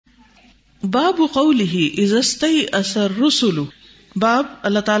باب قولہ اذا استیأس الرسل، باب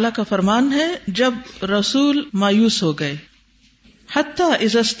اللہ تعالیٰ کا فرمان ہے جب رسول مایوس ہو گئے. حتی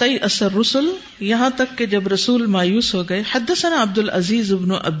اذا استیأس الرسل، یہاں تک کہ جب رسول مایوس ہو گئے. حدثنا عبد العزیز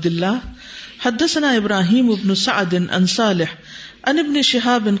بن عبد اللہ حدثنا ابراہیم بن سعد عن صالح عن ابن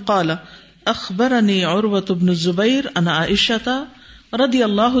شہاب قال اخبرنی عروۃ بن الزبیر عن عائشہ رضی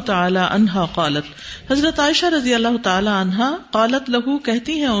اللہ تعالی عنہا قالت، حضرت عائشہ رضی اللہ تعالی عنہا قالت لہو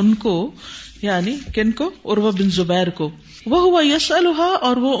کہتی ہیں ان کو، یعنی کن کو؟ عروہ بن زبیر کو. وہو یسألھا،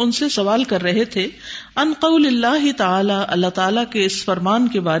 اور وہ ان سے سوال کر رہے تھے، عن قول اللہ تعالی، اللہ تعالی کے اس فرمان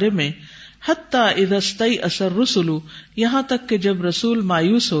کے بارے میں، حتی اذا استیأس الرسل، یہاں تک کہ جب رسول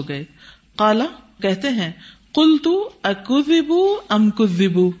مایوس ہو گئے. قالا، کہتے ہیں، قلت اکذبوا ام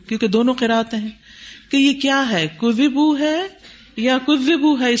کذبوا، کیونکہ دونوں قرأتیں ہیں کہ یہ کیا ہے، کذبوا ہے یا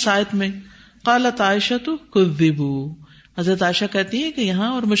کذبوا ہے اس آیت میں. قالت عائشہ کذبوا، حضرت عائشہ کہتی ہیں کہ یہاں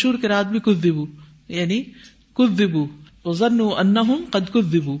اور مشہور قرأت بھی کذبوا، یعنی کذبوا وظنوا انہم قد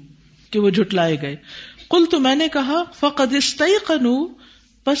کذبوا، کہ وہ جھٹلائے گئے. قلت، میں نے کہا، فقد استیقنوا،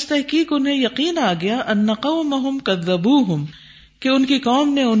 پس تحقیق انہیں یقین آ گیا، ان قومہم کذبوہم، کہ ان کی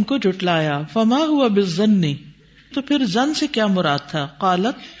قوم نے ان کو جھٹلایا. فما ہوا بالظن، تو پھر ظن سے کیا مراد تھا؟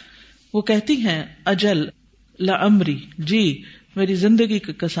 قالت، وہ کہتی ہیں، اجل لعمری، جی میری زندگی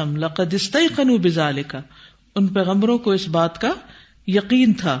کی قسم، لقد استیقنوا بذالک، ان پیغمبروں کو اس بات کا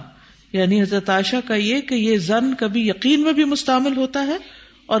یقین تھا. یعنی حضرت عائشہ کا یہ کہ یہ ظن کبھی یقین میں بھی مستعمل ہوتا ہے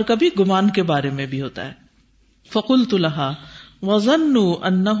اور کبھی گمان کے بارے میں بھی ہوتا ہے. فقلت لها وظنوا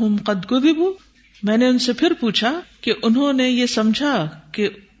انہم قد کذبوا، میں نے ان سے پھر پوچھا کہ انہوں نے یہ سمجھا کہ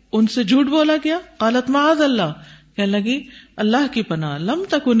ان سے جھوٹ بولا گیا. قالت معاذ اللہ، کہنے لگی اللہ کی پناہ، لم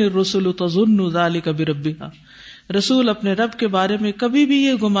تکن الرسل تظن ذلک بربھا، رسول اپنے رب کے بارے میں کبھی بھی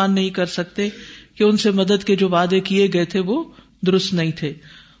یہ گمان نہیں کر سکتے کہ ان سے مدد کے جو وعدے کیے گئے تھے وہ درست نہیں تھے.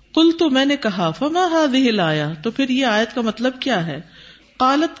 قلت، میں نے کہا، فما هذه الآیہ، تو پھر یہ آیت کا مطلب کیا ہے؟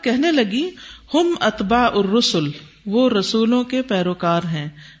 قالت، کہنے لگی، ہم اتباع الرسل، وہ رسولوں کے پیروکار ہیں،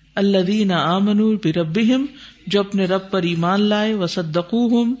 الذین آمنوا بربہم، جو اپنے رب پر ایمان لائے،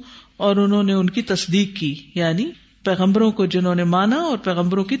 وصدقوہم، اور انہوں نے ان کی تصدیق کی، یعنی پیغمبروں کو جنہوں نے مانا اور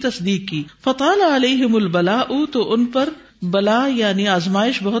پیغمبروں کی تصدیق کی. فطال علیہم البلاء، تو ان پر بلا یعنی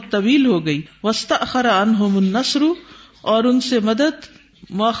آزمائش بہت طویل ہو گئی. واستأخر عنہم النصر، اور ان سے مدد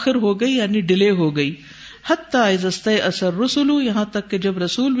مؤخر ہو گئی یعنی ڈیلے ہو گئی. حتی اذا استیأس الرسل، یہاں تک کہ جب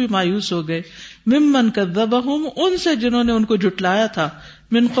رسول بھی مایوس ہو گئے، ممن کذبہم، ان سے جنہوں نے ان کو جھٹلایا تھا،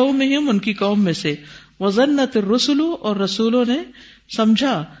 من قومہم، ان کی قوم میں سے. وظنت الرسل، اور رسولوں نے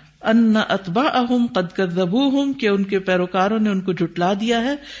سمجھا، ان اتباعہم قد کذبوہم، کہ ان کے پیروکاروں نے ان کو جھٹلا دیا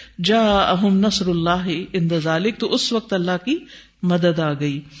ہے. جاءہم نصر اللہ عند ذلک، تو اس وقت اللہ کی مدد آ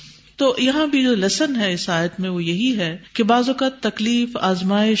گئی. تو یہاں بھی جو لیسن ہے اس آیت میں وہ یہی ہے کہ بعض اوقات تکلیف،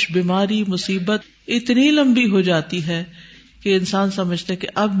 آزمائش، بیماری، مصیبت اتنی لمبی ہو جاتی ہے کہ انسان سمجھتا ہے کہ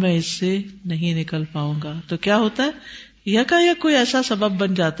اب میں اس سے نہیں نکل پاؤں گا. تو کیا ہوتا ہے، یکایک کوئی ایسا سبب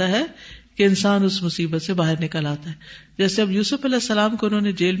بن جاتا ہے کہ انسان اس مصیبت سے باہر نکل آتا ہے. جیسے اب یوسف علیہ السلام کو انہوں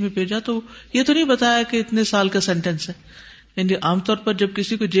نے جیل میں بھیجا تو یہ تو نہیں بتایا کہ اتنے سال کا سینٹینس ہے. یعنی عام طور پر جب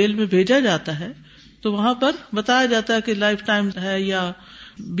کسی کو جیل میں بھیجا جاتا ہے تو وہاں پر بتایا جاتا ہے کہ لائف ٹائم ہے یا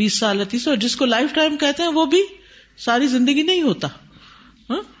 20 سال یا 30، اور جس کو لائف ٹائم کہتے ہیں وہ بھی ساری زندگی نہیں ہوتا.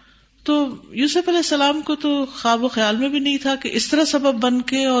 تو یوسف علیہ السلام کو تو خواب و خیال میں بھی نہیں تھا کہ اس طرح سبب بن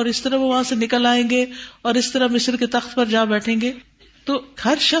کے اور اس طرح وہ وہاں سے نکل آئیں گے اور اس طرح مصر کے تخت پر جا بیٹھیں گے. تو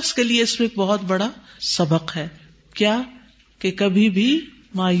ہر شخص کے لیے اس میں ایک بہت بڑا سبق ہے، کیا؟ کہ کبھی بھی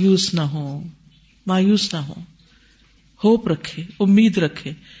مایوس نہ ہو، مایوس نہ ہو، ہوپ رکھے، امید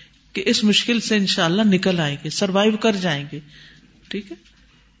رکھے کہ اس مشکل سے انشاءاللہ نکل آئیں گے، سروائیو کر جائیں گے. ٹھیک ہے،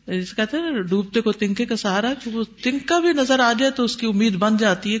 جس کہتے ہیں نا ڈوبتے کو تنکے کا سہارا، کہ وہ تنکا بھی نظر آ جائے تو اس کی امید بن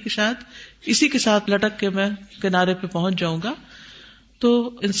جاتی ہے کہ شاید اسی کے ساتھ لٹک کے میں کنارے پہ پہنچ جاؤں گا. تو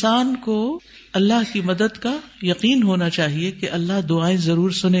انسان کو اللہ کی مدد کا یقین ہونا چاہیے کہ اللہ دعائیں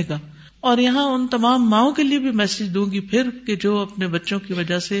ضرور سنے گا. اور یہاں ان تمام ماؤں کے لیے بھی میسج دوں گی پھر کہ جو اپنے بچوں کی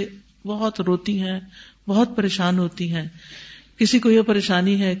وجہ سے بہت روتی ہیں، بہت پریشان ہوتی ہیں. کسی کو یہ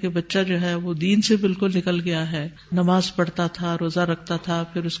پریشانی ہے کہ بچہ جو ہے وہ دین سے بالکل نکل گیا ہے، نماز پڑھتا تھا، روزہ رکھتا تھا،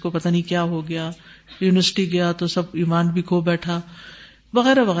 پھر اس کو پتہ نہیں کیا ہو گیا، یونیورسٹی گیا تو سب ایمان بھی کھو بیٹھا،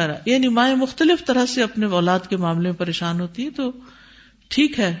 وغیرہ وغیرہ. یعنی مائیں مختلف طرح سے اپنے اولاد کے معاملے میں پریشان ہوتی ہیں. تو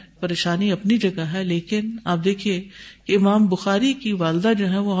ٹھیک ہے، پریشانی اپنی جگہ ہے، لیکن آپ دیکھیے کہ امام بخاری کی والدہ جو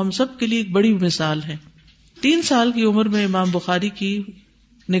ہے وہ ہم سب کے لیے ایک بڑی مثال ہے. 3 سال کی عمر میں امام بخاری کی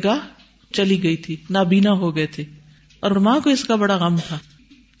نگاہ چلی گئی تھی، نابینا ہو گئے تھے، اور ماں کو اس کا بڑا غم تھا.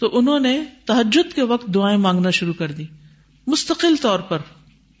 تو انہوں نے تہجد کے وقت دعائیں مانگنا شروع کر دی مستقل طور پر.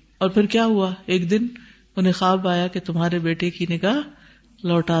 اور پھر کیا ہوا، ایک دن انہیں خواب آیا کہ تمہارے بیٹے کی نگاہ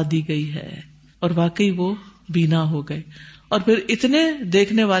لوٹا دی گئی ہے. اور واقعی وہ بینا ہو گئے اور پھر اتنے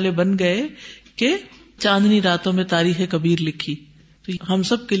دیکھنے والے بن گئے کہ چاندنی راتوں میں تاریخ کبیر لکھی. تو ہم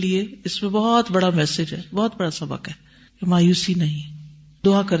سب کے لیے اس میں بہت بڑا میسج ہے, بہت بڑا سبق ہے کہ مایوسی نہیں,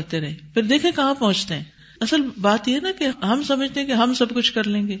 دعا کرتے رہے. پھر دیکھیں کہاں پہنچتے ہیں. اصل بات یہ نا کہ ہم سمجھتے ہیں کہ ہم سب کچھ کر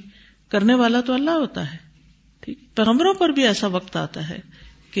لیں گے, کرنے والا تو اللہ ہوتا ہے. ٹھیک, پیغمبروں پر بھی ایسا وقت آتا ہے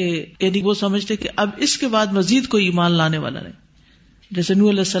کہ یعنی وہ سمجھتے کہ اب اس کے بعد مزید کوئی ایمان لانے والا نہیں. جیسے نوح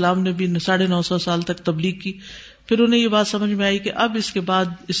علیہ السلام نے بھی 950 سال تک تبلیغ کی, پھر انہیں یہ بات سمجھ میں آئی کہ اب اس کے بعد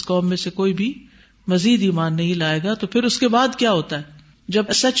اس قوم میں سے کوئی بھی مزید ایمان نہیں لائے گا. تو پھر اس کے بعد کیا ہوتا ہے,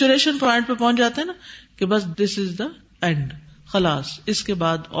 جب سیچوریشن پوائنٹ پہ پہنچ جاتے ہیں نا کہ بس دس از دا اینڈ, خلاص اس کے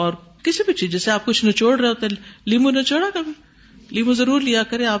بعد اور کسی بھی چیز, جیسے آپ کچھ نچوڑ رہے ہوتے ہیں, لیمو نچوڑا کبھی, لیمو ضرور لیا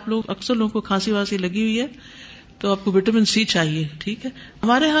کرے آپ لوگ. اکثر لوگوں کو کھانسی وانسی لگی ہوئی ہے تو آپ کو وٹامن سی چاہیے. ٹھیک ہے,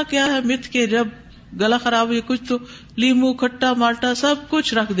 ہمارے ہاں کیا ہے مت کے جب گلا خراب ہوئی کچھ تو لیمو کھٹا مالٹا سب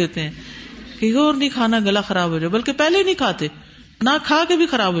کچھ رکھ دیتے ہیں کہ اور نہیں کھانا گلا خراب ہو جائے, بلکہ پہلے نہیں کھاتے, نہ کھا کے بھی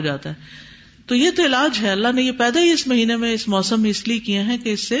خراب ہو جاتا ہے. تو یہ تو علاج ہے, اللہ نے یہ پیدا ہی اس مہینے میں اس موسم میں اس لیے کیے ہیں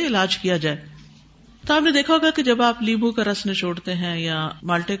کہ اس سے علاج کیا جائے. تو آپ نے دیکھا ہوگا کہ جب آپ لیمو کا رس نچوڑتے ہیں یا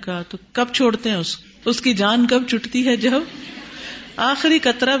مالٹے کا تو کب چھوڑتے ہیں اس کی جان کب چھٹتی ہے, جب آخری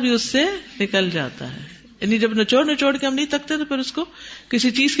قطرہ بھی اس سے نکل جاتا ہے. یعنی جب نچوڑ کے ہم نہیں تکتے تو پھر اس کو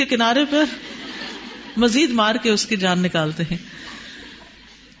کسی چیز کے کنارے پر مزید مار کے اس کی جان نکالتے ہیں.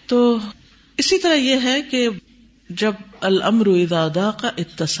 تو اسی طرح یہ ہے کہ جب الامر اذا ضاق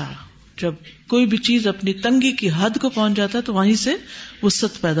اتسع, جب کوئی بھی چیز اپنی تنگی کی حد کو پہنچ جاتا ہے تو وہیں سے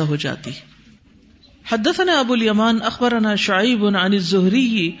وسعت پیدا ہو جاتی. حدثنا ابو الیمان اخبرنا شعیب عن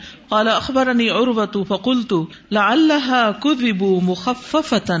الزہری قال اخبرنی عروۃ فقلت لعلها كذبوا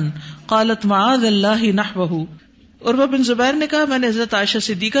مخففة قالت معاذ اللہ نحوه. عروہ بن زبیر نے کہا میں نے حضرت عائشہ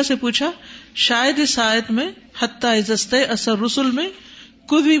صدیقہ سے پوچھا شاید اس آیت میں حتی اذا استیأس الرسل میں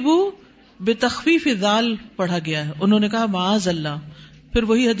كذبوا بتخفیف ذال پڑھا گیا ہے. انہوں نے کہا معاذ اللہ, پھر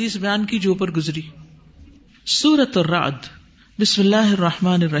وہی حدیث بیان کی جو اوپر گزری. سورۃ الرعد. بسم اللہ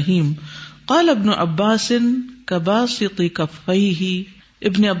الرحمن الرحیم. قال ابن عباس کباسط کفیہ,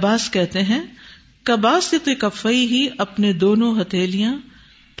 ابن عباس کہتے ہیں کباسط کفیہ اپنے دونوں ہتھیلیاں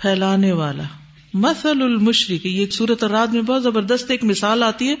پھیلانے والا. مثل المشرک, یہ سورۃ الرعد میں بہت زبردست ایک مثال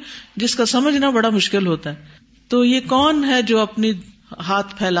آتی ہے جس کا سمجھنا بڑا مشکل ہوتا ہے. تو یہ کون ہے جو اپنی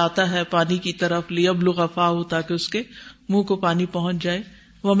ہاتھ پھیلاتا ہے پانی کی طرف, لیبلغ فاہ, تاکہ اس کے منہ کو پانی پہنچ جائے,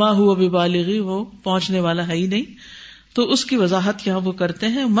 وما هو ببالغ, وہ پہنچنے والا ہے ہی نہیں. تو اس کی وضاحت یہاں وہ کرتے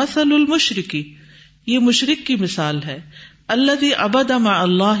ہیں مثل المشرکی, یہ مشرک کی مثال ہے. الذی عبد مع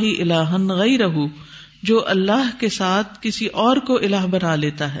اللہ الہا غیرہ, جو اللہ کے ساتھ کسی اور کو الہ بنا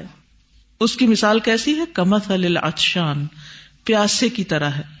لیتا ہے. اس کی مثال کیسی ہے؟ کمثل العطشان, پیاسے کی طرح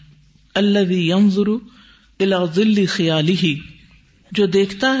ہے. الذی ینظر الی ظل خیالہ, جو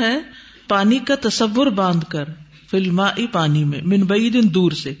دیکھتا ہے پانی کا تصور باندھ کر, فی الماء, پانی میں, من بعید,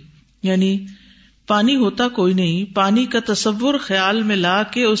 دور سے, یعنی پانی ہوتا کوئی نہیں, پانی کا تصور خیال میں لا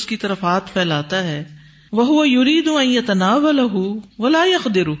کے اس کی طرف ہاتھ پھیلاتا ہے. وَهُوَ يُرِيدُ أَن يَتَنَاوَلَهُ وَلَا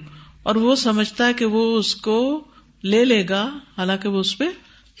يَقْدِرُ, اور وہ سمجھتا ہے کہ وہ اس کو لے لے گا حالانکہ وہ اس پہ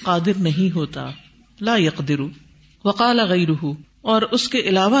قادر نہیں ہوتا. لا يقدر. وقال غیرہ, اور اس کے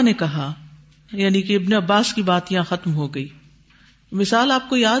علاوہ نے کہا, یعنی کہ ابن عباس کی بات یہاں ختم ہو گئی. مثال آپ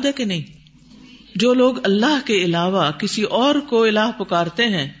کو یاد ہے کہ نہیں؟ جو لوگ اللہ کے علاوہ کسی اور کو الہ پکارتے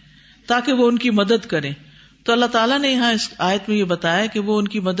ہیں تاکہ وہ ان کی مدد کریں, تو اللہ تعالیٰ نے یہاں اس آیت میں یہ بتایا کہ وہ ان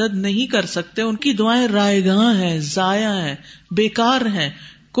کی مدد نہیں کر سکتے, ان کی دعائیں رائے گاں ہیں, ضائع ہیں, بیکار ہیں,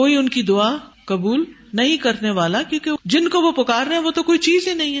 کوئی ان کی دعا قبول نہیں کرنے والا, کیونکہ جن کو وہ پکار رہے ہیں وہ تو کوئی چیز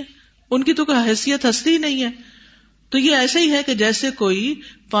ہی نہیں ہے, ان کی تو کوئی حیثیت ہستی ہی نہیں ہے. تو یہ ایسے ہی ہے کہ جیسے کوئی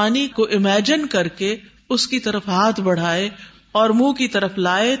پانی کو امیجن کر کے اس کی طرف ہاتھ بڑھائے اور منہ کی طرف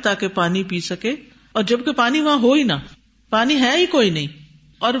لائے تاکہ پانی پی سکے, اور جبکہ پانی وہاں ہو ہی نہ, پانی ہے ہی کوئی نہیں,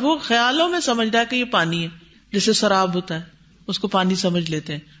 اور وہ خیالوں میں سمجھ رہا ہے کہ یہ پانی ہے. جیسے شراب ہوتا ہے, اس کو پانی سمجھ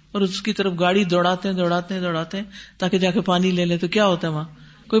لیتے ہیں اور اس کی طرف گاڑی دوڑاتے ہیں تاکہ جا کے پانی لے لے, تو کیا ہوتا ہے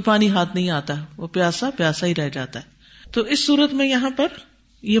وہاں کوئی پانی ہاتھ نہیں آتا, وہ پیاسا ہی رہ جاتا ہے. تو اس صورت میں یہاں پر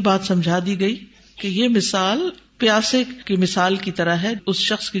یہ بات سمجھا دی گئی کہ یہ مثال پیاسے کی مثال کی طرح ہے, اس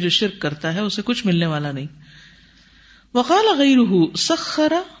شخص کی جو شرک کرتا ہے اسے کچھ ملنے والا نہیں. وقال غیرہ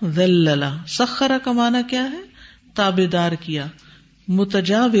سخر ذلل, سخر کا معنی کیا ہے؟ تابعدار کیا.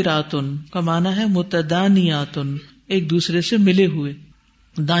 متجاوراتن کا معنی ہے متدانیاتن, ایک دوسرے سے ملے ہوئے.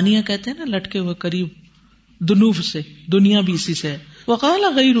 دانیہ کہتے ہیں نا لٹکے ہوئے قریب, دنوف سے, دنیا بھی اسی سے ہے. وقال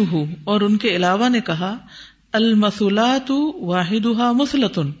غیرہ, اور ان کے علاوہ نے کہا المثلات واحدها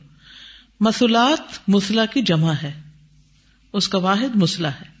مثلۃ, مثلات مثلا کی جمع ہے, اس کا واحد مثلا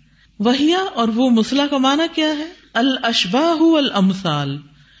ہے. وہیا, اور وہ مثلا کا معنی کیا ہے؟ الاشباہ والامثال،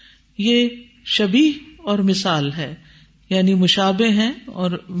 یہ شبیہ اور مثال ہے، یعنی مشابہ ہیں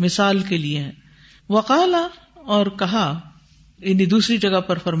اور مثال کے لیے ہیں. وقال، اور کہا، یعنی دوسری جگہ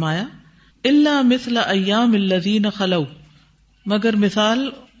پر فرمایا، الا مثل ایام الذین خلو، مگر مثال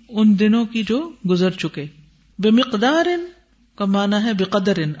ان دنوں کی جو گزر چکے. بمقدار کا معنی ہے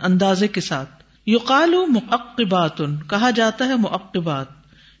بقدر، اندازے کے ساتھ. یقال معقبات، کہا جاتا ہے معقبات.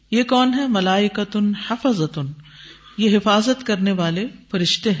 یہ کون ہے؟ ملائکۃ حفظۃ، یہ حفاظت کرنے والے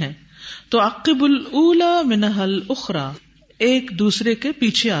فرشتے ہیں. تو عقب الاولی منها الاخری، ایک دوسرے کے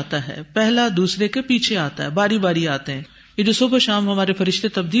پیچھے آتا ہے، پہلا دوسرے کے پیچھے آتا ہے، باری باری آتے ہیں. یہ جو صبح شام ہمارے فرشتے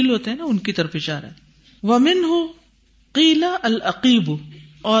تبدیل ہوتے ہیں نا، ان کی طرف اشارہ ہے. ومنہ قیل العقیب،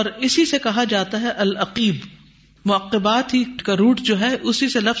 اور اسی سے کہا جاتا ہے العقیب. معقبات ہی کا روٹ جو ہے اسی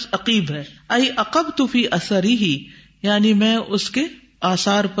سے لفظ عقیب ہے. ای عقبت فی اثرہ، یعنی میں اس کے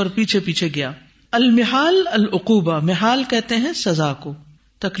آثار پر پیچھے پیچھے گیا. المحال العقوبہ، محال کہتے ہیں سزا کو،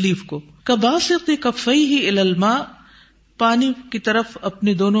 تکلیف کو. کباسط کفیہ الی الماء، پانی کی طرف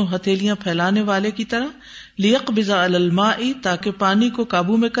اپنی دونوں ہتھیلیاں پھیلانے والے کی طرح. لیقبض علی الماء، تاکہ پانی کو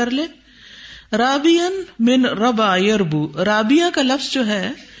قابو میں کر لے. رابیا من ربا یربو، رابیا کا لفظ جو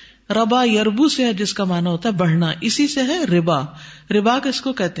ہے ربا یربو سے ہے، جس کا معنی ہوتا ہے بڑھنا، اسی سے ہے ربا. ربا کس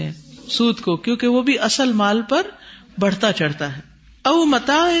کو کہتے ہیں؟ سود کو، کیونکہ وہ بھی اصل مال پر بڑھتا چڑھتا ہے. او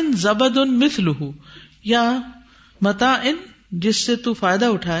متاع زبد مثلہ، یا متاع جس سے تو فائدہ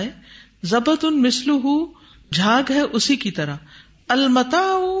اٹھائے، زبد مثلہ جھاگ ہے اسی کی طرح.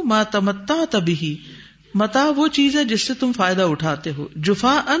 المتاع ما تمتعت بہ، متاع وہ چیز ہے جس سے تم فائدہ اٹھاتے ہو.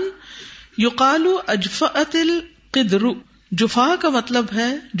 جفاء یقال اجفأت القدر، جفا کا مطلب ہے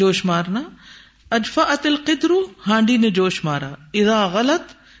جوش مارنا. اجفأت القدر، ہانڈی نے جوش مارا. اذا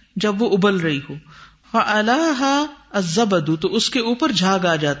غلط، جب وہ ابل رہی ہو. فعلاها الزبد، تو اس کے اوپر جھاگ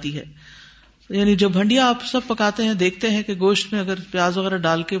آ جاتی ہے. یعنی جب ہنڈیا آپ سب پکاتے ہیں، دیکھتے ہیں کہ گوشت میں اگر پیاز وغیرہ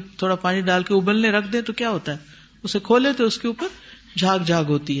ڈال کے تھوڑا پانی ڈال کے ابلنے رکھ دیں تو کیا ہوتا ہے؟ اسے کھولے تو اس کے اوپر جھاگ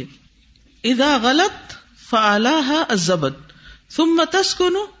ہوتی ہے. اذا غلط فعلاها الزبد ثم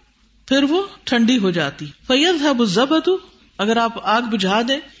تسکن، پھر وہ ٹھنڈی ہو جاتی. فیذهب الزبد، اگر آپ آگ بجھا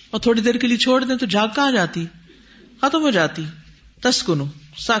دیں اور تھوڑی دیر کے لیے چھوڑ دیں تو جھاگ کہاں جاتی؟ ختم ہو جاتی. تسکن،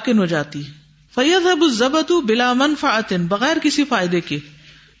 ساکن ہو جاتی. فیذهب الزبد بلا منفعۃ، بغیر کسی فائدے کے،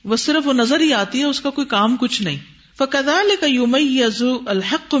 وہ صرف وہ نظر ہی آتی ہے، اس کا کوئی کام کچھ نہیں. فکذلک یمیز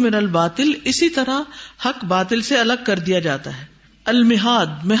الحق من الباطل، اسی طرح حق باطل سے الگ کر دیا جاتا ہے.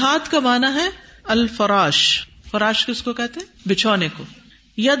 المہاد، مہاد کا معنی ہے الفراش. فراش کس کو کہتے ہیں؟ بچھونے کو.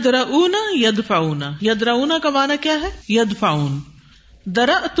 یدرؤون یدفعون، یدرؤون کا معنی کیا ہے؟ یدفعون.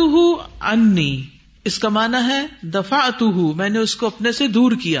 درأتہ عنی، اس کا معنی ہے دفعتہ، میں نے اس کو اپنے سے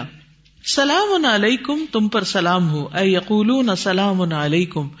دور کیا. سلام علیکم، تم پر سلام ہو. اے یقولون سلام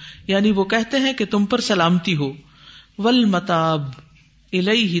علیکم، یعنی وہ کہتے ہیں کہ تم پر سلامتی ہو. والمتاب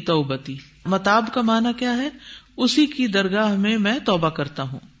الیہ توبتی، متاب کا معنی کیا ہے؟ اسی کی درگاہ میں توبہ کرتا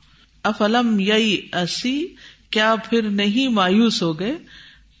ہوں. افلم ییأسی، کیا پھر نہیں مایوس ہو گئے؟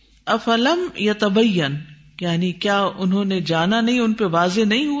 افلم یتبین، یعنی کیا انہوں نے جانا نہیں، ان پہ واضح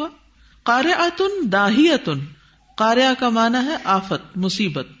نہیں ہوا؟ قارعۃ داہیۃ، قارعہ کا معنی ہے آفت،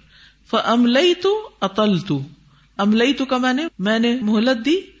 مصیبت. فاملیت اطلت، املیت کا معنی میں نے مہلت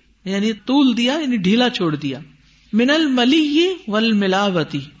دی، یعنی طول دیا، یعنی ڈھیلا چھوڑ دیا. من الملی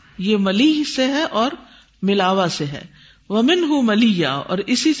والملاوتی، یہ ملی سے ہے اور ملاوا سے ہے. ومنہ ملیہ، اور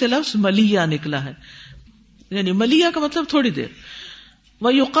اسی سے لفظ ملیہ نکلا ہے، یعنی ملیہ کا مطلب تھوڑی دیر.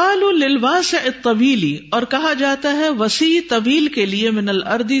 وَيُقَالُ لِلْوَاسِعِ الطَّوِيلِ، اور کہا جاتا ہے وسیع طویل کے لیے، من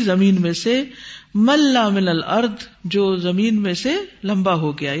الارض، زمین میں سے، ملا من الارض، جو زمین میں سے لمبا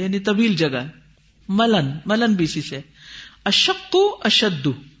ہو گیا، یعنی طویل جگہ. ملن، ملن بھی اسی سے. اشق اشد،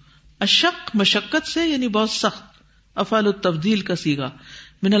 اشق مشقت سے، یعنی بہت سخت. افعال التفضیل کا صیغہ،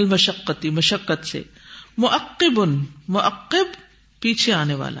 من المشقت، مشقت سے. معقب، معقب پیچھے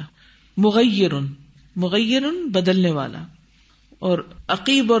آنے والا. مغیر، مغیر بدلنے والا. اور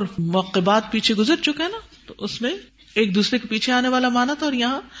عقیب اور معقبات پیچھے گزر چکا ہے نا، تو اس میں ایک دوسرے کے پیچھے آنے والا مانا تھا، اور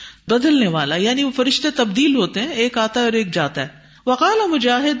یہاں بدلنے والا، یعنی وہ فرشتے تبدیل ہوتے ہیں، ایک آتا ہے اور ایک جاتا ہے. وقال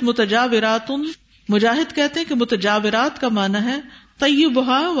مجاہد متجاورات، مجاہد کہتے ہیں کہ متجاورات کا معنی ہے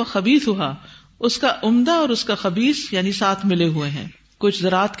طیبها و خبیثها، اس کا عمدہ اور اس کا خبیث، یعنی ساتھ ملے ہوئے ہیں، کچھ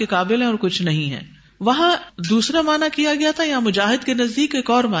زراعت کے قابل ہیں اور کچھ نہیں ہیں. وہاں دوسرا معنی کیا گیا تھا، یہاں مجاہد کے نزدیک ایک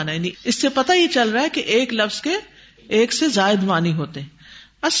اور معنی، یعنی اس سے پتہ ہی چل رہا ہے کہ ایک لفظ کے ایک سے زائد معنی ہوتے ہیں.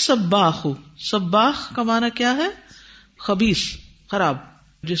 السباخ، سباخ کا معنی کیا ہے؟ خبیث، خراب،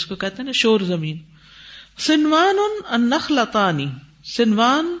 جس کو کہتے ہیں نا شور زمین. سنوان النخلتان،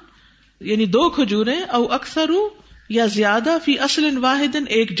 سنوان یعنی دو کھجوریں، او اکثر یا زیادہ فی اصل واحد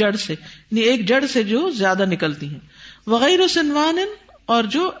ایک جڑ سے، یعنی ایک جڑ سے جو زیادہ نکلتی ہیں، وغیر صنوان اور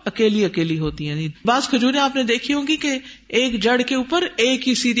جو اکیلی اکیلی ہوتی ہیں. بعض کھجوریں آپ نے دیکھی ہوں گی کہ ایک جڑ کے اوپر ایک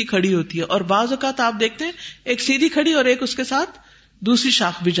ہی سیدھی کھڑی ہوتی ہے، اور بعض اوقات آپ دیکھتے ہیں ایک سیدھی کھڑی اور ایک اس کے ساتھ دوسری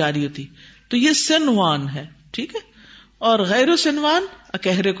شاخ بھی جاری ہوتی، تو یہ سنوان ہے. ٹھیک ہے. اور غیر سنوان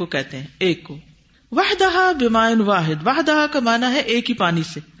اکہرے کو کہتے ہیں، ایک کو. وحدہا بماء واحد، وحدہا کا معنی ہے ایک ہی پانی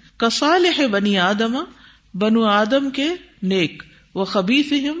سے. کصالح بنی آدم، بنو آدم کے نیک، و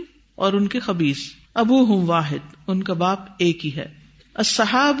خبیثہم اور ان کے خبیث. ابوہم واحد، ان کا باپ ایک ہی ہے.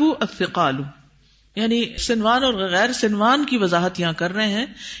 الصحاب الثقال، یعنی سنوان اور غیر سنوان کی وضاحت یہاں کر رہے ہیں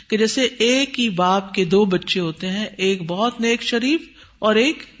کہ جیسے ایک ہی باپ کے دو بچے ہوتے ہیں، ایک بہت نیک شریف اور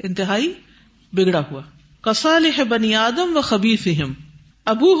ایک انتہائی بگڑا ہوا. کصالح بنی آدم و خبیثہم،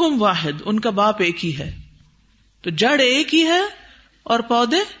 ابوہم واحد، ان کا باپ ایک ہی ہے. تو جڑ ایک ہی ہے اور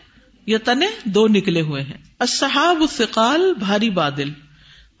پودے یا تنے دو نکلے ہوئے ہیں. الصحاب الثقال، بھاری بادل.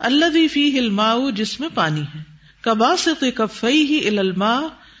 الذی فیہ الماء، جس میں پانی ہے. کباسط کفیہ الی الماء،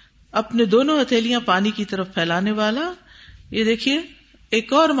 اپنے دونوں ہتھیلیاں پانی کی طرف پھیلانے والا. یہ دیکھیے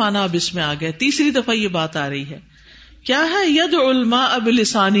ایک اور معنی اب اس میں آ گیا، تیسری دفعہ یہ بات آ رہی ہے. کیا ہے؟ یدعو الماء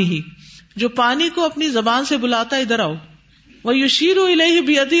بلسانہ، جو پانی کو اپنی زبان سے بلاتا ہے ادھر آؤ. ویشیر الیہ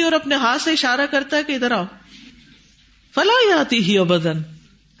بیدہ، اور اپنے ہاتھ سے اشارہ کرتا ہے کہ ادھر آؤ. فلا یاتیہ ابدا،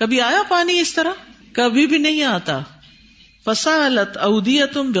 کبھی آیا پانی اس طرح؟ کبھی بھی نہیں آتا. فسالت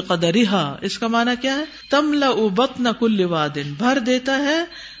اودیۃ بقدرہا، اس کا معنی کیا ہے؟ تملأ بطن کل واد، بھر دیتا ہے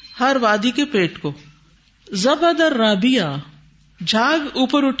ہر وادی کے پیٹ کو. زبد الرابیہ، جھاگ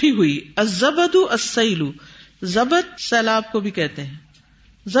اوپر اٹھی ہوئی. الزبد السیل، زبد سیلاب کو بھی کہتے ہیں.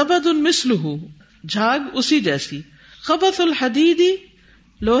 زبد مثلہ، جھاگ اسی جیسی. خبث الحدید،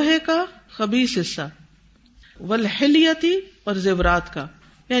 لوہے کا خبیث حصہ. والحلیتی، اور زیورات کا،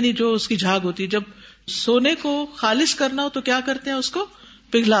 یعنی جو اس کی جھاگ ہوتی ہے. جب سونے کو خالص کرنا ہو تو کیا کرتے ہیں؟ اس کو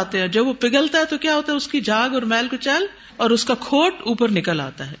پگھلاتے ہیں. جب وہ پگھلتا ہے تو کیا ہوتا ہے؟ اس کی جھاگ اور میل کچیل اور اس کا کھوٹ اوپر نکل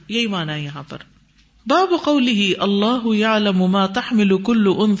آتا ہے. یہی معنی ہے یہاں پر. باب قولہ اللہ یعلم ما تحمل کل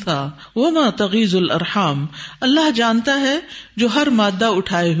انثى وما تغیض الارحام، اللہ جانتا ہے جو ہر مادہ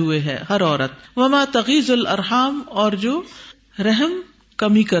اٹھائے ہوئے ہے، ہر عورت. وما تغیض الارحام، اور جو رحم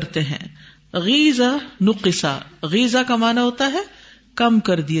کمی کرتے ہیں. غیظہ نقصا، غیظہ کا معنی ہوتا ہے کم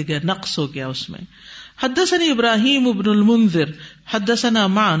کر دیا گیا، نقص ہو گیا اس میں. حدثني ابراہیم ابن المنذر حدثنا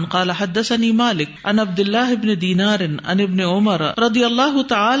معن قال حدثني مالك عن عبد الله بن دینار عن ابن عمر رضی اللہ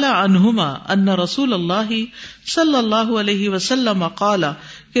تعالی عنہما ان رسول اللہ صلی اللہ علیہ وسلم قال،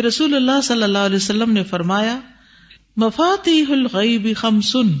 کہ رسول اللہ صلی اللہ علیہ وسلم نے فرمایا، مفاتیح الغیب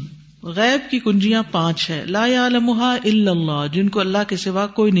خمس، غیب کی کنجیاں 5 ہے. لا یعلمها الا اللہ، جن کو اللہ کے سوا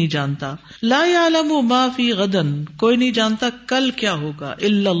کوئی نہیں جانتا. لا یعلم ما فی غدن، کوئی نہیں جانتا کل کیا ہوگا،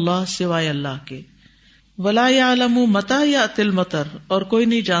 الا اللہ، سوائے اللہ کے. ولا یعلم متی یأتی المطر، اور کوئی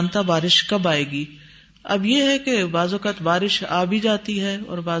نہیں جانتا بارش کب آئے گی. اب یہ ہے کہ بعض اوقات بارش آ بھی جاتی ہے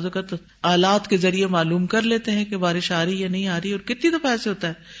اور بعض اوقات آلات کے ذریعے معلوم کر لیتے ہیں کہ بارش آ رہی ہے نہیں آ رہی. اور کتنی دفعہ ایسے ہوتا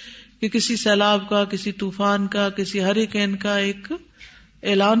ہے کہ کسی سیلاب کا، کسی طوفان کا، کسی ہریکین کا ایک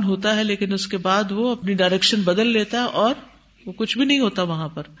اعلان ہوتا ہے، لیکن اس کے بعد وہ اپنی ڈائریکشن بدل لیتا ہے اور وہ کچھ بھی نہیں ہوتا وہاں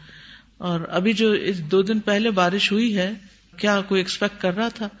پر. اور ابھی جو 2 دن پہلے بارش ہوئی ہے، کیا کوئی ایکسپیکٹ کر رہا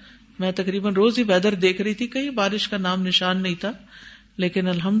تھا؟ میں تقریباً روز ہی ویدر دیکھ رہی تھی، کہیں بارش کا نام نشان نہیں تھا، لیکن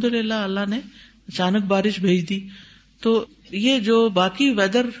الحمدللہ اللہ نے اچانک بارش بھیج دی. تو یہ جو باقی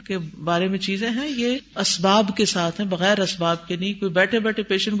ویدر کے بارے میں چیزیں ہیں، یہ اسباب کے ساتھ ہیں، بغیر اسباب کے نہیں. کوئی بیٹھے بیٹھے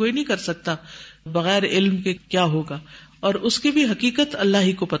پیشن گوئی نہیں کر سکتا بغیر علم کے کیا ہوگا، اور اس کی بھی حقیقت اللہ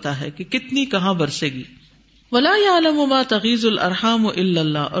ہی کو پتا ہے کہ کتنی کہاں برسے گی. ولا یعلم ما تغیض الارحام الا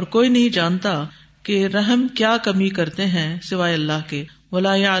اللہ، اور کوئی نہیں جانتا کہ رحم کیا کمی کرتے ہیں سوائے اللہ کے.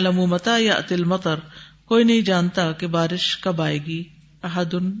 ولا یعلم متی یأتی المطر، کوئی نہیں جانتا کہ بارش کب آئے گی.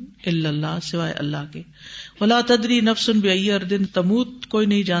 احد الا اللہ، سوائے اللہ کے. ولا تدری نفس بأی ارض تموت، کوئی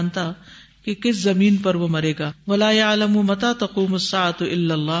نہیں جانتا کہ کس زمین پر وہ مرے گا. ولا یعلم متی تقوم الساعة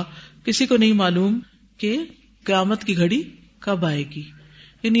الا اللہ، کسی کو نہیں معلوم کہ قیامت کی گھڑی کب آئے گی.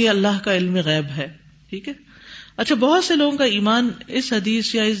 یعنی اللہ کا علم غیب ہے. ٹھیک ہے. اچھا، بہت سے لوگوں کا ایمان اس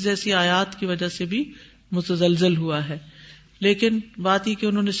حدیث یا اس جیسی آیات کی وجہ سے بھی متزلزل ہوا ہے، لیکن بات یہ کہ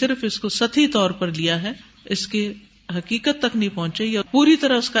انہوں نے صرف اس کو سطحی طور پر لیا ہے، اس کی حقیقت تک نہیں پہنچے یا پوری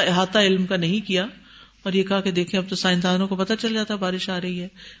طرح اس کا احاطہ علم کا نہیں کیا، اور یہ کہا کہ دیکھیں اب تو سائنسدانوں کو پتہ چل جاتا بارش آ رہی ہے،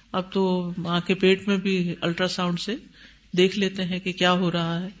 اب تو ماں کے پیٹ میں بھی الٹرا ساؤنڈ سے دیکھ لیتے ہیں کہ کیا ہو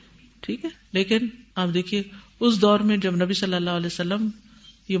رہا ہے. ٹھیک ہے. لیکن آپ دیکھیے اس دور میں جب نبی صلی اللہ علیہ وسلم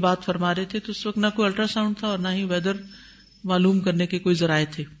یہ بات فرما رہے تھے تو اس وقت نہ کوئی الٹرا ساؤنڈ تھا اور نہ ہی ویدر معلوم کرنے کے کوئی ذرائع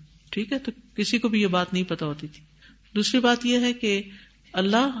تھے. ٹھیک ہے. تو کسی کو بھی یہ بات نہیں پتا ہوتی تھی. دوسری بات یہ ہے کہ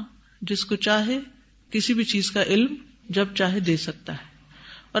اللہ جس کو چاہے کسی بھی چیز کا علم جب چاہے دے سکتا ہے،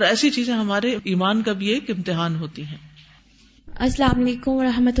 اور ایسی چیزیں ہمارے ایمان کا بھی ایک امتحان ہوتی ہیں. السلام علیکم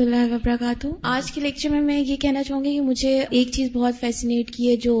ورحمۃ اللہ وبرکاتہ. آج کے لیکچر میں یہ کہنا چاہوں گی کہ مجھے ایک چیز بہت فیسینیٹ کی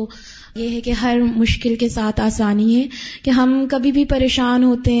ہے، جو یہ ہے کہ ہر مشکل کے ساتھ آسانی ہے. کہ ہم کبھی بھی پریشان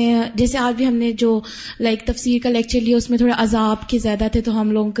ہوتے ہیں، جیسے آج بھی ہم نے جو تفسیر کا لیکچر لیا اس میں تھوڑا عذاب کے زیادہ تھے، تو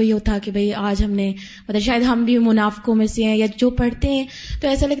ہم لوگوں کو یہ تھا کہ بھئی آج ہم نے شاید ہم بھی منافقوں میں سے ہیں، یا جو پڑھتے ہیں تو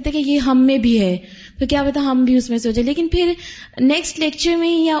ایسا لگتا ہے کہ یہ ہم میں بھی ہے، تو کیا پتا ہم بھی اس میں سے ہو جائے. لیکن پھر نیکسٹ لیکچر میں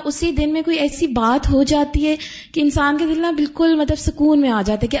یا اسی دن میں کوئی ایسی بات ہو جاتی ہے کہ انسان کے دل بالکل سکون میں آ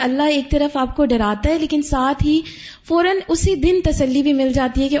جاتا ہے کہ اللہ ایک طرف آپ کو ڈراتا ہے، لیکن ساتھ ہی فوراً اسی دن تسلی بھی مل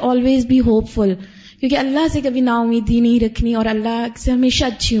جاتی ہے کہ آلویز بی ہوپ فل، کیونکہ اللہ سے کبھی نا امیدی نہیں رکھنی، اور اللہ سے ہمیشہ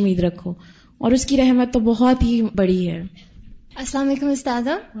اچھی امید رکھو، اور اس کی رحمت تو بہت ہی بڑی ہے. السلام علیکم استاذہ.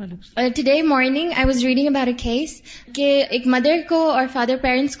 Today morning I was reading about a case کہ ایک مدر کو اور فادر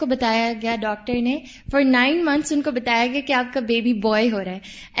پیرنٹس کو بتایا گیا، ڈاکٹر نے فار 9 months ان کو بتایا گیا کہ آپ کا بیبی بوائے ہو رہا ہے،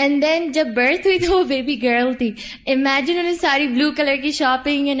 اینڈ دین جب برتھ ہوئی تو وہ بیبی گرل تھی. امیجن انہوں نے ساری بلو کلر کی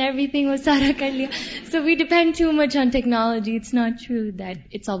شاپنگ اینڈ ایوری تھنگ وہ سارا کر لیا. سو وی depend too much on technology. It's not true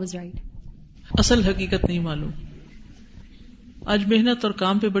that it's always right. اصل حقیقت نہیں معلوم. آج محنت اور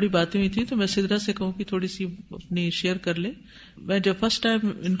کام پہ بڑی باتیں ہوئی تھی، تو میں سدرا سے کہوں کہ تھوڑی سی اپنی شیئر کر لیں. میں جب فرسٹ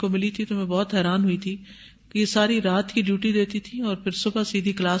ٹائم ان کو ملی تھی تو میں بہت حیران ہوئی تھی کہ یہ ساری رات کی ڈیوٹی دیتی تھی اور پھر صبح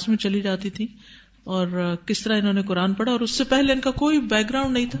سیدھی کلاس میں چلی جاتی تھی، اور کس طرح انہوں نے قرآن پڑھا. اور اس سے پہلے ان کا کوئی بیک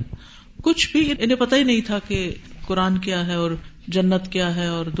گراؤنڈ نہیں تھا، کچھ بھی انہیں پتہ ہی نہیں تھا کہ قرآن کیا ہے اور جنت کیا ہے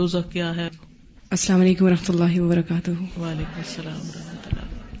اور دوزخ کیا ہے. السلام علیکم ورحمۃ اللہ وبرکاتہ. وعلیکم السلام ورحمۃ اللہ.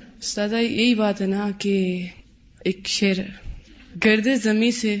 استاذہ یہی بات ہے نا کہ ایک شعر، گرد زمیں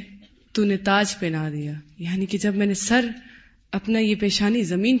سے تو نے تاج پہنا دیا، یعنی کہ جب میں نے سر اپنا یہ پیشانی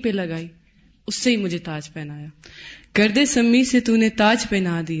زمین پہ لگائی اس سے ہی مجھے تاج پہنایا. گرد زمیں سے تو نے تاج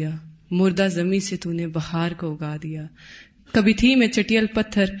پہنا دیا، مردہ زمیں سے تو نے بہار کو اگا دیا. کبھی تھی میں چٹیل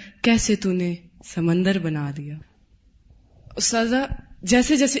پتھر، کیسے تو نے سمندر بنا دیا. استاذہ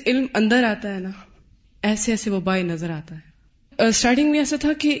جیسے جیسے علم اندر آتا ہے نا، ایسے ایسے وہ بائی نظر آتا ہے. اسٹارٹنگ میں ایسا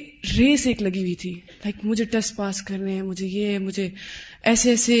تھا کہ ریس ایک لگی ہوئی تھی، مجھے ٹیسٹ پاس کرنے ہیں، مجھے ایسے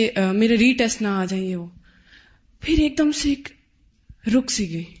ایسے میرے ری ٹیسٹ نہ آ جائیں. وہ پھر ایک دم سے ایک رک سی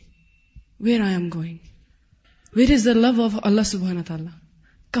گئی. Where I am going, where is the love of Allah سبحانہ تعالیٰ،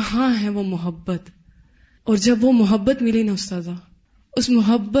 کہاں ہے وہ محبت. اور جب وہ محبت ملی نا استاذہ، اس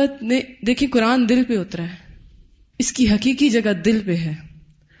محبت نے، دیکھیں قرآن دل پہ اترا ہے، اس کی حقیقی جگہ دل پہ ہے.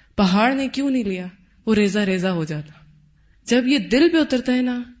 پہاڑ نے کیوں نہیں لیا، وہ ریزہ ریزہ ہو جاتا. جب یہ دل پہ اترتا ہے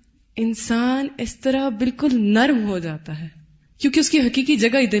نا، انسان اس طرح بالکل نرم ہو جاتا ہے، کیونکہ اس کی حقیقی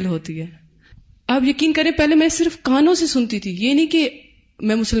جگہ ہی دل ہوتی ہے. آپ یقین کریں پہلے میں صرف کانوں سے سنتی تھی، یہ نہیں کہ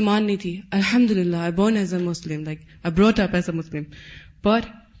میں مسلمان نہیں تھی. الحمدللہ I born as a Muslim, I brought up as a Muslim, but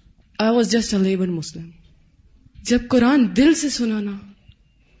I was just a labeled Muslim. جب قرآن دل سے سنا نا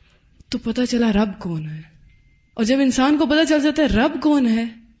تو پتا چلا رب کون ہے. اور جب انسان کو پتا چل جاتا ہے رب کون ہے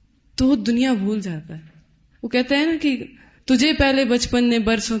تو وہ دنیا بھول جاتا ہے. وہ کہتے ہیں نا کہ تجھے پہلے بچپن نے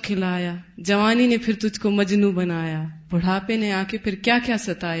برسوں کھلایا، جوانی نے پھر تجھ کو مجنوں بنایا، بڑھاپے نے آ کے پھر کیا کیا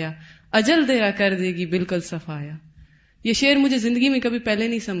ستایا، اجل تیرا کر دے گی بالکل صفایا. یہ شعر مجھے زندگی میں کبھی پہلے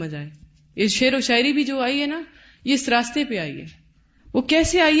نہیں سمجھ آئے. یہ شعر و شاعری بھی جو آئی ہے نا، یہ اس راستے پہ آئی ہے. وہ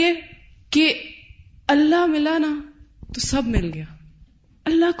کیسے آئی ہے کہ اللہ ملا نا تو سب مل گیا.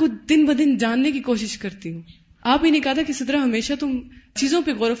 اللہ کو دن بدن جاننے کی کوشش کرتی ہوں. آپ ہی نے کہا تھا کہ سدرا ہمیشہ تم چیزوں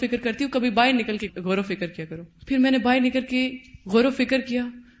پہ غور و فکر کرتی ہو، کبھی باہر نکل کے غور و فکر کیا کرو. پھر میں نے باہر نکل کے غور و فکر کیا،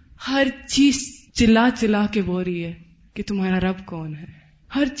 ہر چیز چلا چلا کے بول رہی ہے کہ تمہارا رب کون ہے.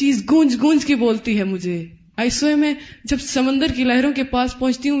 ہر چیز گونج گونج کے بولتی ہے مجھے. ایسے میں جب سمندر کی لہروں کے پاس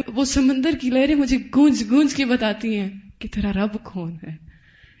پہنچتی ہوں، وہ سمندر کی لہریں مجھے گونج گونج کے بتاتی ہیں کہ تیرا رب کون ہے.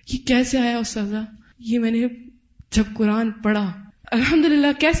 یہ کیسے آیا استاذہ؟ یہ میں نے جب قرآن پڑھا، الحمدللہ.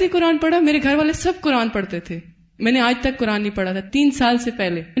 کیسے قرآن پڑھا؟ میرے گھر والے سب قرآن پڑھتے تھے، میں نے آج تک قرآن نہیں پڑھا تھا. 3 سال سے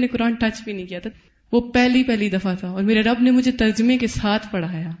پہلے میں نے قرآن ٹچ بھی نہیں کیا تھا. وہ پہلی دفعہ تھا اور میرے رب نے مجھے ترجمے کے ساتھ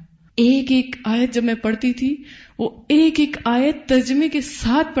پڑھایا. ایک ایک آیت جب میں پڑھتی تھی، وہ ایک ایک آیت ترجمے کے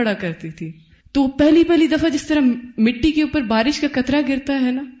ساتھ پڑھا کرتی تھی. تو پہلی دفعہ جس طرح مٹی کے اوپر بارش کا قطرہ گرتا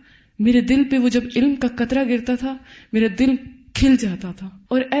ہے نا، میرے دل پہ وہ جب علم کا قطرہ گرتا تھا، میرا دل کھل جاتا تھا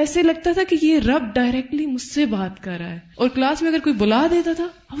اور ایسے لگتا تھا کہ یہ رب ڈائریکٹلی مجھ سے بات کر رہا ہے. اور کلاس میں اگر کوئی بلا دیتا تھا،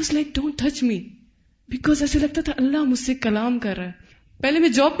 I was like, don't touch me, because ایسے لگتا تھا اللہ مجھ سے کلام کر رہا ہے. پہلے میں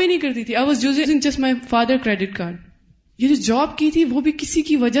جاب پہ نہیں کرتی تھی. I was using just my father credit card. یہ جو جاب کی تھی وہ بھی کسی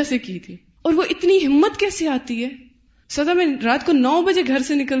کی وجہ سے کی تھی. اور وہ اتنی ہمت کیسے آتی ہے؟ سدا میں رات کو 9 بجے گھر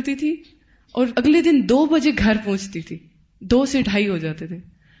سے نکلتی تھی اور اگلے دن 2 بجے گھر پہنچتی تھی. 2 سے 2:30 ہو جاتے تھے.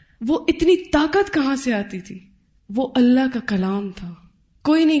 وہ اتنی طاقت کہاں سے آتی تھی؟ وہ اللہ کا کلام تھا.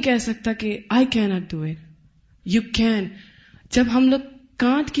 کوئی نہیں کہہ سکتا کہ I cannot do it. You can. جب ہم لوگ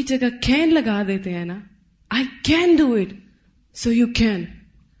کانٹ کی جگہ can لگا دیتے ہیں نا, I can do it, so you can.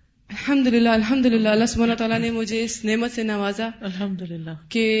 الحمدللہ الحمدللہ اللہ سبحانہ تعالیٰ نے مجھے اس نعمت سے نوازا الحمدللہ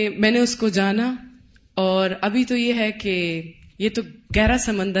کہ میں نے اس کو جانا. اور ابھی تو یہ ہے کہ یہ تو گہرا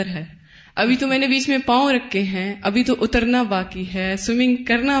سمندر ہے, ابھی تو میں نے بیچ میں پاؤں رکھے ہیں, ابھی تو اترنا باقی ہے, سوئمنگ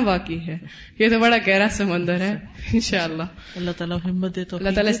کرنا باقی ہے. یہ تو بڑا گہرا سمندر ہے. انشاءاللہ اللہ تعالیٰ ہمت دے, تو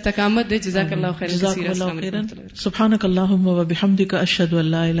اللہ تعالیٰ استقامت دے. جزاک اللہ خیر. سبحانک اللہم و بحمدک اشہد ان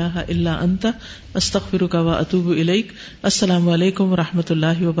لا الہ الا انت استغفرک و اتوب الیک. السلام علیکم و رحمۃ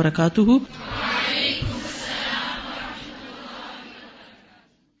اللہ وبرکاتہ.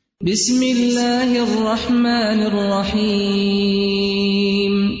 بسم اللہ الرحمن الرحیم.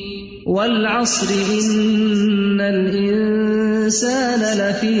 والعصر ان الانسان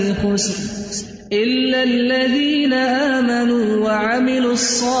لفی خسر الا الذین آمنوا وعملوا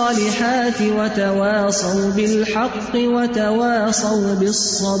الصالحات وتواصوا بالحق وتواصوا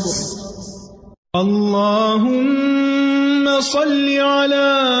بالصبر. اللهم صل على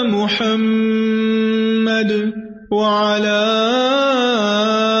محمد وعلى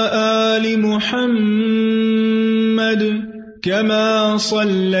آل محمد كما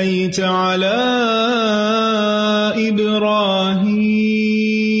صليت على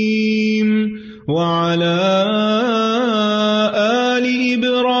إبراهيم وعلى آل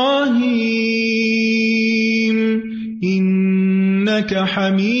إبراهيم إنك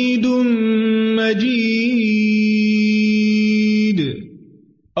حميد مجيد.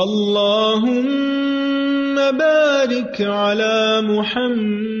 اللهم بارك على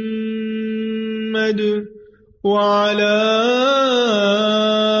محمد وعلى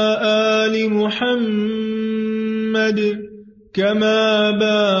آل محمد كما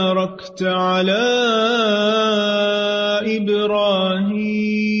باركت على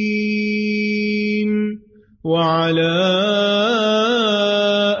إبراهيم وعلى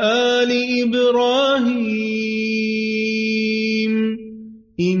آل إبراهيم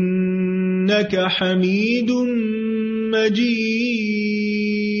إنك حميد مجيد.